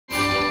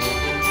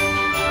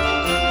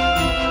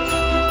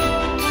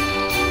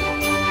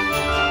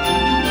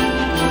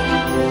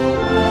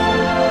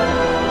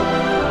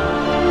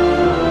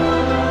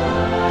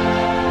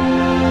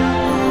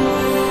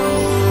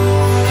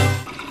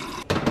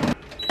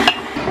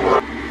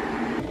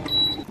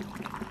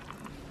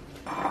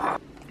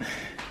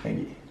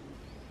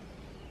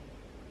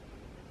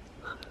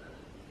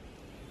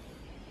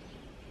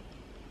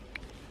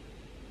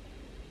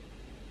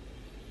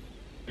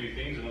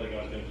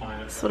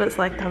That's what it's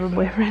like to have a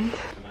boyfriend.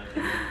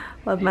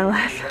 Love my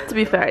life. To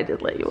be fair, I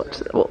did let you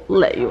watch it. Well,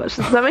 let you watch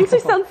this. That makes me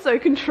sound so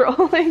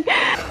controlling.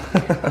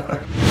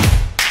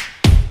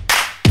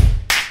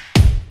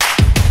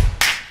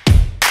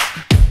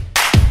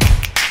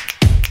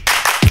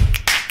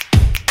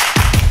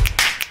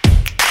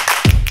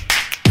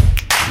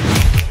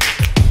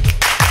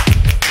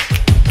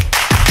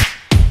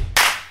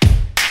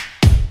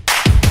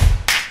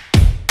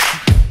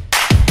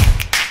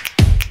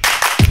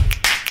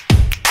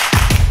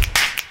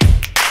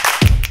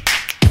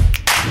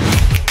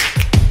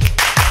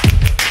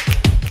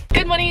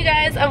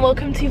 And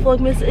welcome to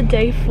Vlogmas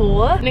day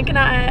 4. Nick and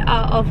I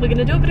are off. We're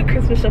gonna do a bit of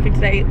Christmas shopping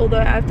today, although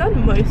I've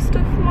done most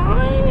of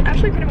mine.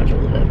 Actually, pretty much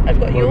all of it. I've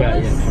got yours. What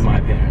about you for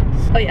my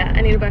parents? Oh yeah,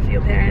 I need to buy for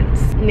your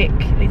parents. Nick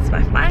needs to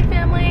buy for my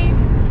family.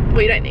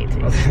 Well, you don't need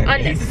to.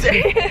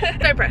 Unnecessary.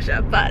 No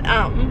pressure. But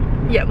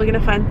yeah, we're gonna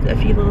find a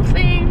few little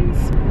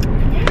things.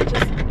 Yeah,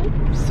 just.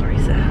 Oops, sorry,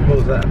 sir. What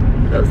was that?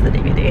 That was the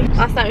DVD.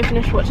 Last night we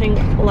finished watching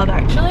Love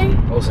Actually.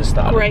 Also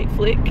started. Great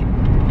flick.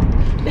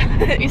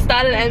 You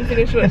started and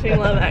finished watching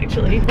Love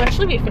Actually. Well,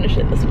 actually we finished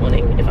it this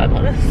morning, if I'm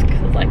honest,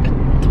 because it was like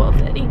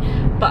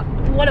 12:30. But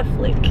what a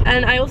flick.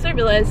 And I also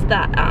realised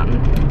that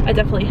I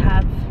definitely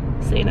have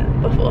seen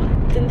it before.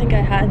 Didn't think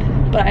I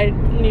had, but I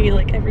knew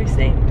like every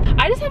scene.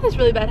 I just have this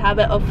really bad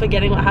habit of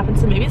forgetting what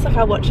happens in movies. Like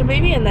I watch a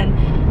movie and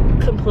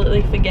then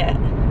completely forget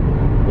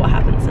what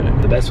happens in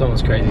it. The best one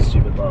was Crazy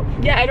Stupid Love.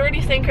 Yeah, I'd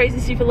already seen Crazy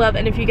Stupid Love,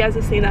 and if you guys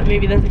have seen that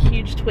movie, there's a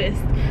huge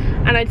twist.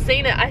 And I'd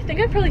seen it, I think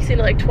I've probably seen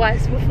it like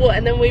twice before,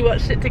 and then we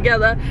watched it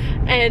together,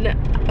 and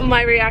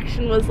my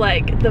reaction was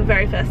like the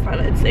very first time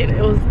I'd seen it.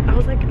 I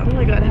was like, oh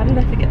my god, how did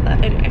I forget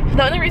that? Anyway,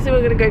 the only reason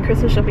we're gonna go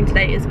Christmas shopping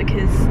today is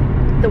because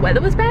the weather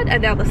was bad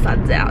and now the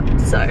sun's out,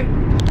 so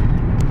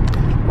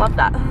love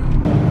that.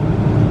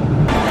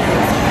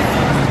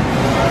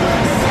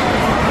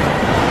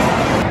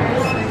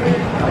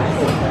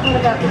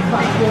 About this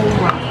one.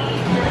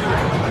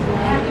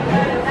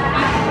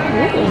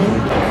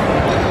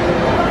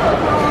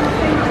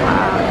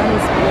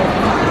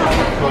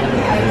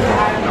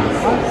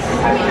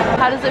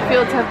 How does it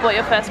feel to have bought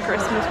your first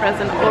Christmas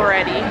present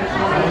already?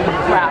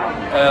 Wow.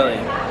 Early.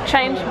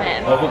 Change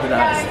man.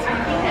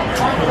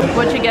 Organized.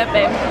 What'd you get,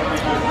 babe?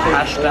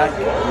 Hashtag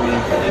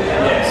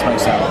with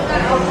smoked salad.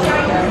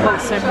 Oh,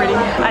 so pretty.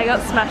 I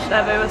got smashed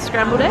avo with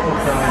scrambled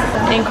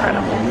eggs.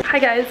 Incredible. Hi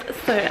guys,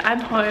 so I'm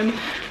home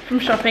from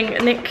shopping.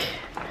 Nick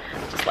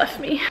just left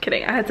me.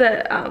 Kidding, I had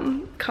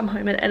to come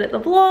home and edit the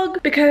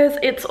vlog because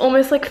it's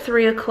almost like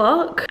 3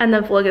 o'clock and the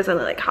vlog is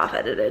only like half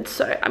edited.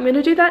 So I'm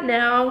gonna do that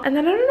now. And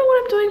then I don't know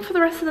what I'm doing for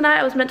the rest of the night.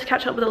 I was meant to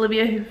catch up with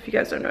Olivia, who, if you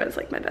guys don't know, is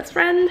like my best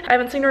friend. I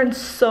haven't seen her in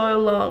so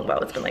long. Well,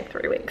 it's been like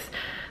 3 weeks,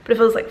 but it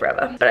feels like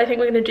forever. But I think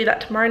we're gonna do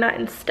that tomorrow night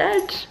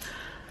instead.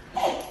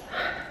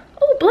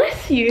 Oh,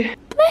 bless you.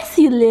 Bless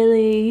you,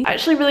 Lily. I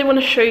actually really want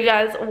to show you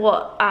guys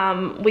what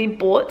we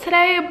bought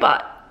today,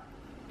 but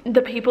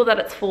the people that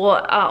it's for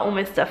are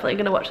almost definitely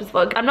going to watch this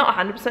vlog. I'm not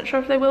 100% sure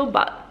if they will,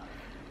 but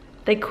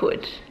they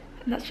could.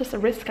 And that's just a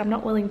risk I'm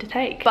not willing to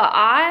take. But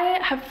I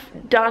have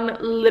done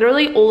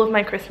literally all of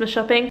my Christmas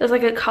shopping. There's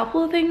like a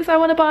couple of things I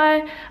want to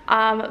buy,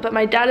 but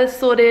my dad is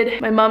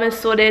sorted, my mum is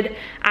sorted.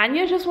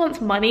 Anya just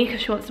wants money because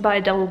she wants to buy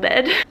a double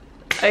bed.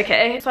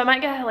 Okay, so I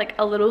might get her like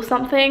a little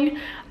something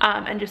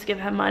and just give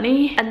her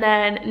money. And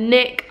then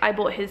Nick, I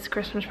bought his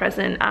Christmas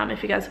present.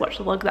 If you guys watched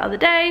the vlog the other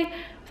day,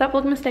 was that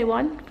Vlogmas day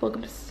 1?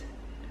 Vlogmas,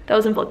 that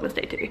was in Vlogmas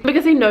day 2.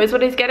 Because he knows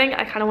what he's getting,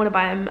 I kind of want to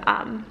buy him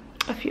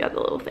a few other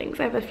little things.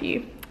 I have a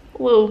few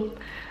little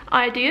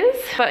ideas.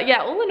 But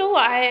yeah, all in all,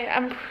 I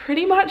am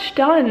pretty much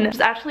done. It's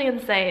actually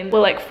insane. We're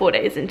like 4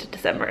 days into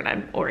December and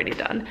I'm already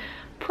done.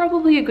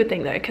 Probably a good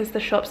thing though, because the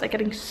shops are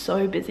getting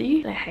so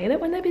busy. I hate it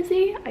when they're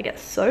busy. I get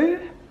so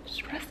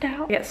stressed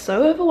out. I get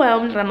so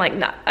overwhelmed and I'm like,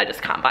 nah, I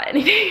just can't buy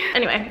anything.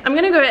 Anyway, I'm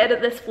gonna go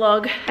edit this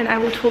vlog and I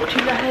will talk to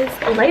you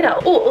guys later.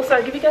 Oh, also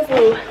I'll give you guys a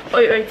little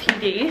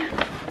OOTD.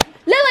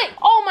 Lily!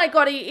 Oh my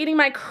god, are you eating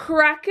my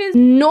crackers?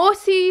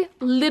 Naughty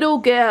little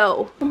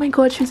girl. Oh my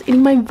god, she was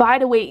eating my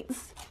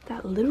Vita-Weats.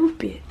 That little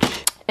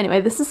bitch. Anyway,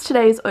 this is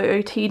today's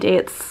OOTD.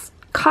 It's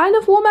kind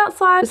of warm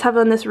outside. Just have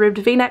on this ribbed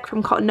v-neck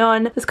from Cotton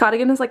On. This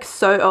cardigan is like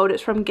so old.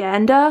 It's from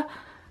Ganda.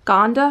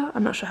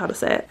 I'm not sure how to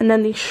say it. And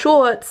then these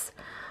shorts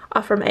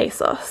are from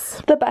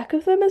ASOS. The back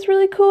of them is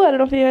really cool. I don't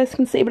know if you guys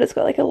can see, but it's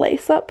got like a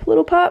lace up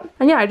little part.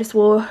 And yeah, I just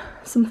wore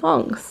some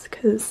thongs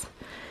because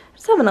I'm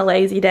just having a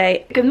lazy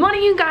day. Good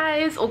morning, you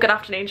guys, or good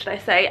afternoon should I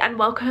say, and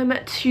welcome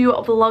to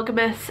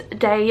Vlogmas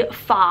day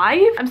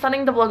 5. I'm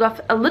starting the vlog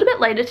off a little bit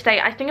later today.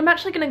 I think I'm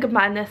actually going to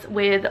combine this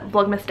with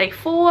Vlogmas day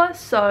 4,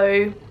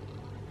 so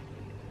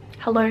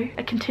hello,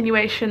 a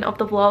continuation of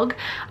the vlog.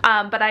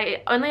 But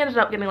I only ended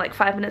up getting like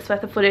 5 minutes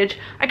worth of footage.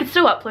 I could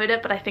still upload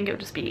it, but I think it would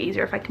just be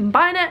easier if I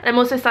combine it. I'm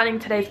also starting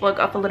today's vlog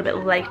off a little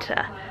bit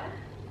later.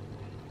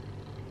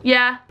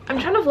 Yeah, I'm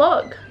trying to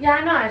vlog. Yeah,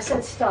 I know, I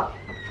said stop.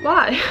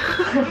 Why?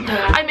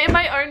 I'm in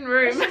my own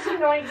room. It's just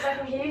annoying because I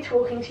can hear you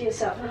talking to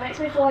yourself and it makes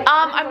me feel like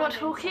I'm not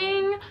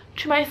talking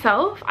to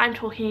myself, I'm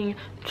talking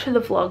to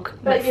the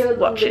Vlogmas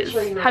watchers.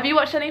 Have you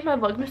watched any of my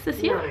Vlogmas this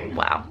year? No.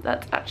 Wow,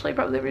 that's actually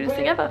probably the weirdest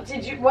thing ever.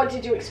 What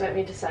did you expect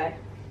me to say?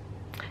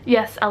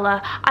 Yes,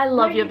 Ella, I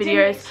love your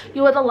videos.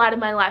 You are the light of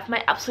my life,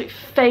 my absolute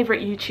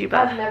favourite YouTuber.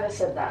 I've never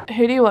said that.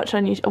 Who do you watch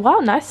on YouTube? Wow,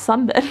 nice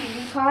sunburn.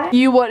 PewDiePie?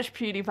 You watch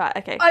PewDiePie,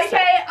 okay.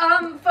 Okay,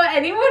 for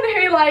anyone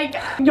who like,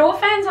 your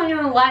fans aren't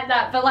gonna like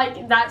that, but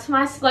like, that's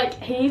my, like,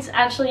 he's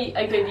actually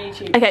a good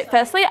YouTuber. Okay,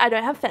 firstly, I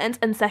don't have fans,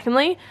 and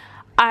secondly,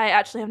 I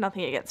actually have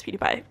nothing against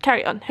PewDiePie.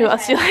 Carry on. Who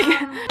else do you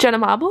like? Jenna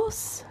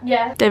Marbles?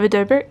 Yeah. David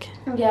Dobrik?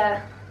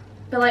 Yeah.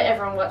 But like,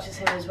 everyone watches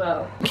him as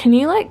well. Can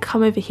you like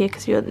come over here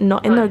because you're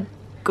not in the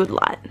good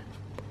light?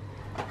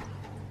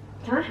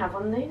 Can I have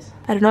one of these?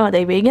 I don't know, are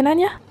they vegan,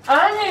 Anya?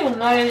 I don't even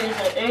know these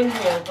are in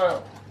here,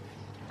 but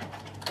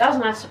that was a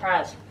nice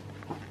surprise.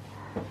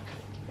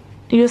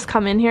 You just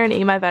come in here and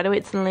eat my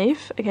Vitaweets and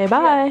leave? Okay,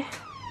 bye. Yeah.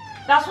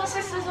 That's what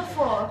sisters are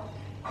for.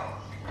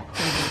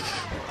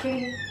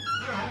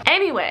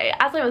 Anyway,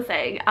 as I was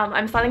saying,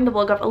 I'm starting the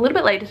vlog off a little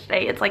bit later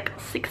today. It's like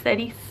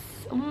 6:30,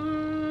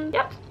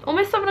 yep,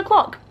 almost 7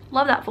 o'clock.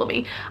 Love that for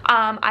me.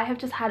 I have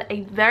just had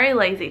a very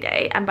lazy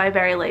day, and by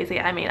very lazy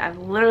I mean I've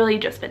literally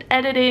just been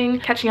editing,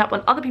 catching up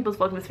on other people's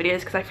Vlogmas videos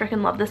because I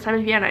freaking love this time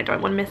of year and I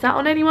don't want to miss out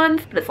on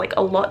anyone's, but it's like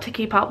a lot to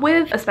keep up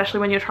with, especially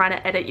when you're trying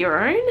to edit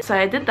your own. So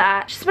I did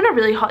that. It's just been a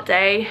really hot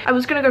day. I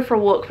was gonna go for a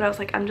walk, but I was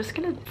like, I'm just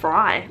gonna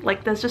fry,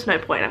 like there's just no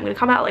point. I'm gonna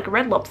come out like a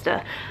red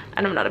lobster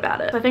and I'm not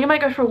about it. So I think I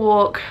might go for a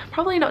walk,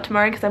 probably not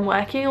tomorrow because I'm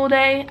working all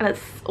day and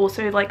it's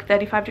also like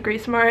 35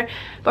 degrees tomorrow,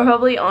 but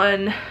probably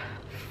on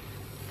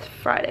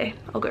Friday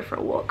I'll go for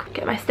a walk,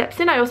 get my steps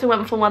in. I also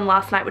went for one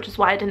last night, which is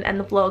why I didn't end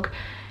the vlog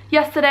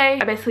yesterday.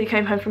 I basically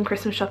came home from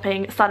Christmas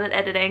shopping, started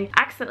editing,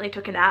 accidentally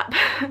took a nap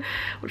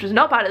which was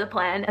not part of the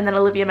plan, and then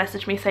Olivia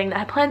messaged me saying that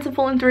her plans had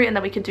fallen through and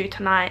that we could do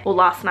tonight or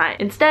last night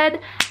instead.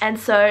 And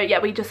so yeah,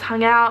 we just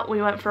hung out, we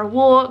went for a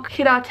walk,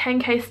 hit our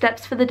 10k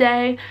steps for the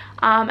day,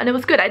 and it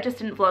was good. I just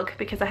didn't vlog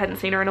because I hadn't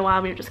seen her in a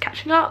while, we were just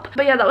catching up.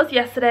 But yeah, that was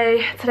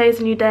yesterday. Today's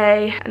a new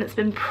day and it's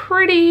been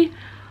pretty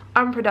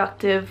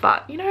unproductive,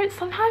 but you know,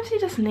 sometimes you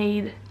just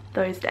need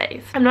those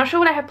days. I'm not sure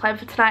what I have planned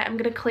for tonight. I'm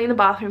gonna clean the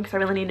bathroom because I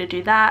really need to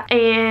do that,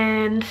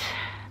 and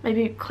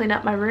maybe clean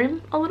up my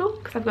room a little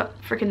because I've got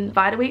freaking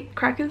Vitaweet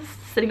crackers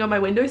sitting on my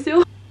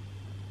windowsill.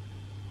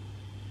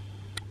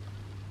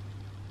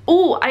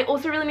 Oh, I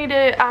also really need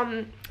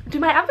to do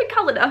my outfit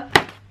calendar.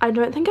 I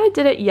don't think I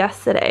did it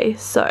yesterday,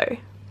 so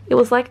it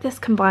was like this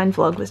combined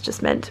vlog was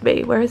just meant to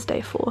be. Where is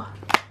day 4?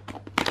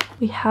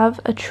 We have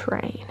a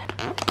train.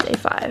 Day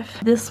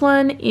 5. This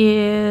one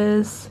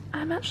is,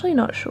 I'm actually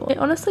not sure. It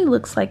honestly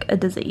looks like a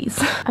disease.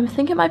 I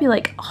think it might be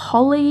like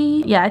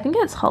holly. Yeah, I think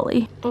it's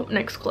holly. Oh,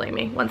 Nick's calling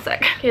me. One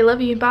sec. Okay,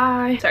 love you.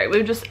 Bye. Sorry, we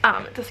were just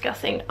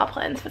discussing our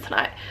plans for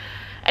tonight.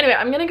 Anyway,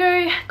 I'm gonna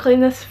go clean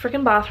this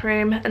freaking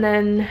bathroom and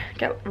then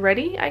get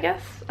ready, I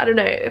guess. I don't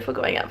know if we're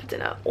going out for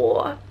dinner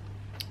or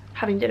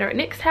having dinner at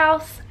Nick's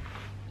house.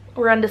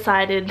 We're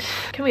undecided.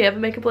 Can we ever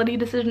make a bloody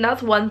decision?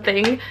 That's one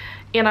thing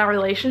in our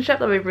relationship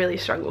that we really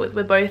struggle with.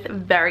 We're both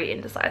very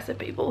indecisive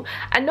people,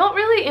 and not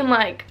really in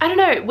like, I don't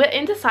know, we're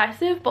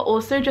indecisive, but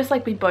also just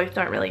like we both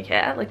don't really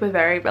care. Like we're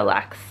very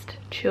relaxed,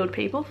 chilled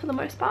people for the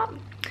most part.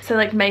 So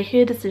like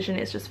making a decision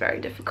is just very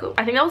difficult.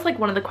 I think that was like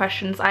one of the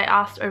questions I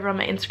asked over on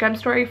my Instagram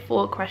story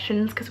for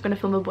questions because we're going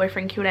to film a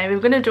boyfriend Q&A. We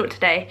were going to do it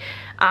today,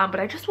 but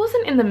I just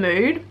wasn't in the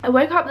mood. I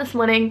woke up this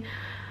morning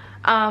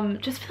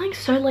just feeling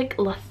so like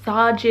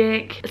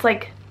lethargic. It's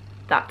like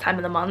that time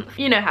of the month,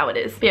 you know how it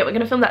is. But yeah, we're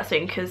gonna film that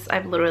soon because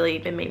I've literally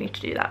been meaning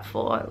to do that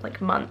for like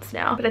months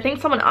now. But I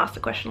think someone asked a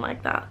question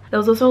like that. There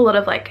was also a lot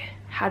of like,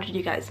 how did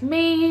you guys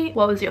meet?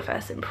 What was your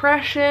first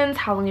impressions?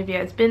 How long have you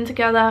guys been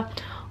together?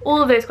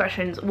 All of those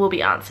questions will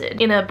be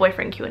answered in a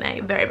boyfriend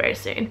Q&A very, very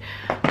soon.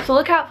 So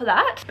look out for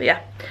that. But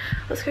yeah,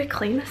 let's go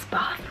clean this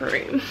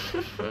bathroom.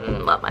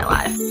 Love my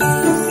life.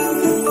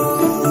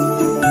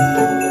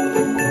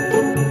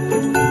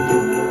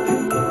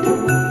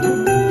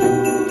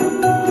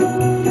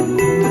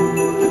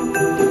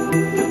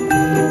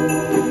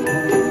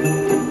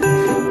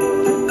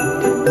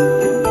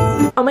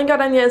 Oh my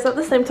god, Anya, is that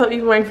the same top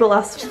you've been wearing for the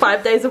last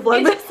 5 days of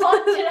Vlogmas? It's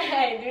hot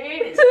today,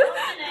 dude. It's hot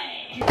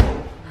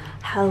today.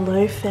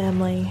 Hello,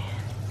 family.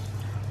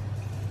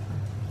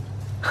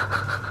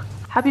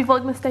 Happy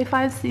Vlogmas Day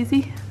 5,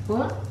 Susie.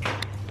 What?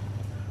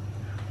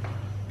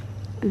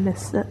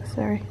 Missed it,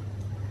 sorry.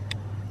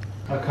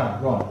 Okay,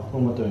 right, what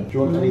am I doing? Do you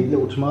want any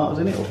little tomatoes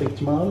in it or big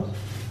tomatoes?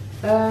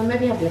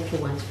 Maybe have little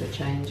ones for a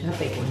change. Have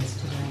big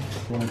ones today.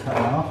 Do you want to cut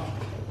them off?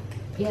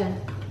 Yeah.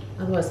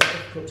 Otherwise it's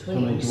difficult to How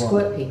many eat. do you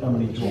Squirt want? people. How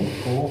many do you want?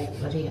 4?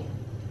 Bloody hell.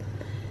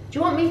 Do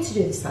you want me to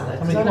do the salad?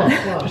 How many 'Cause do you I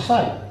want? don't Just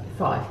say.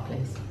 5,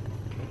 please.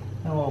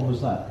 How old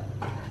was that?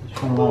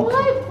 Just want to Well, know. why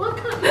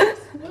can't you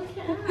just work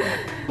it out?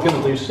 You're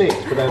going to do 6,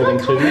 but that would have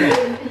been too many.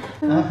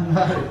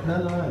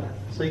 No.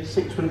 See,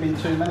 6 would have been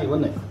too many,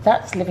 wouldn't it?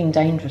 That's living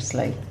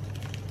dangerously.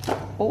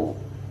 Oh.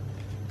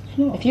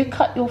 If you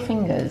cut your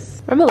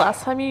fingers... Remember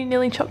last time you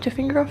nearly chopped your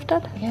finger off,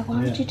 Dad? Yeah,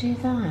 why would you do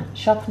that?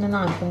 Sharpen a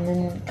knife and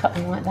then cut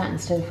them like that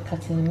instead of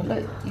cutting them.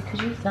 Look, you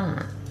could use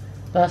that.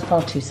 But that's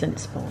far too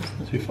sensible.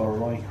 Too far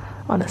away.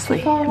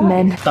 Honestly,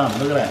 men. Done,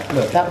 look at that.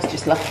 Look. That was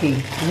just lucky.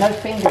 No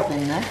fingers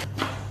in there.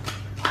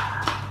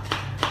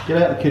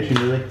 Get out of the kitchen,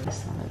 Lily. The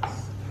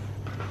salads.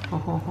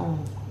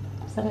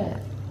 Is that it?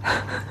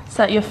 Is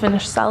that your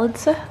finished salad,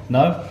 sir?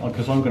 No,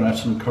 because I'm going to have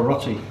some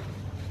carroty.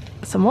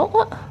 Some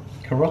what?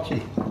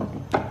 Carroty.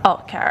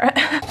 Oh, carrot.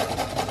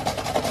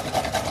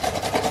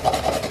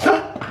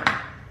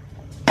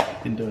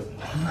 Didn't do it.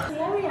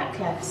 Celeriac,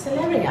 Clef,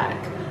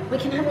 celeriac. We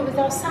can have it with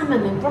our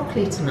salmon and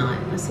broccoli tonight.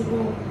 I said,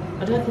 well,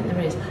 I don't think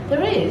there is.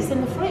 There is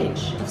in the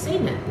fridge. I've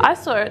seen it. I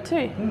saw it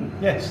too.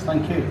 Yes,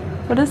 thank you.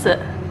 What is it?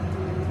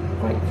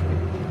 Grapefruit.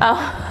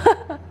 Oh.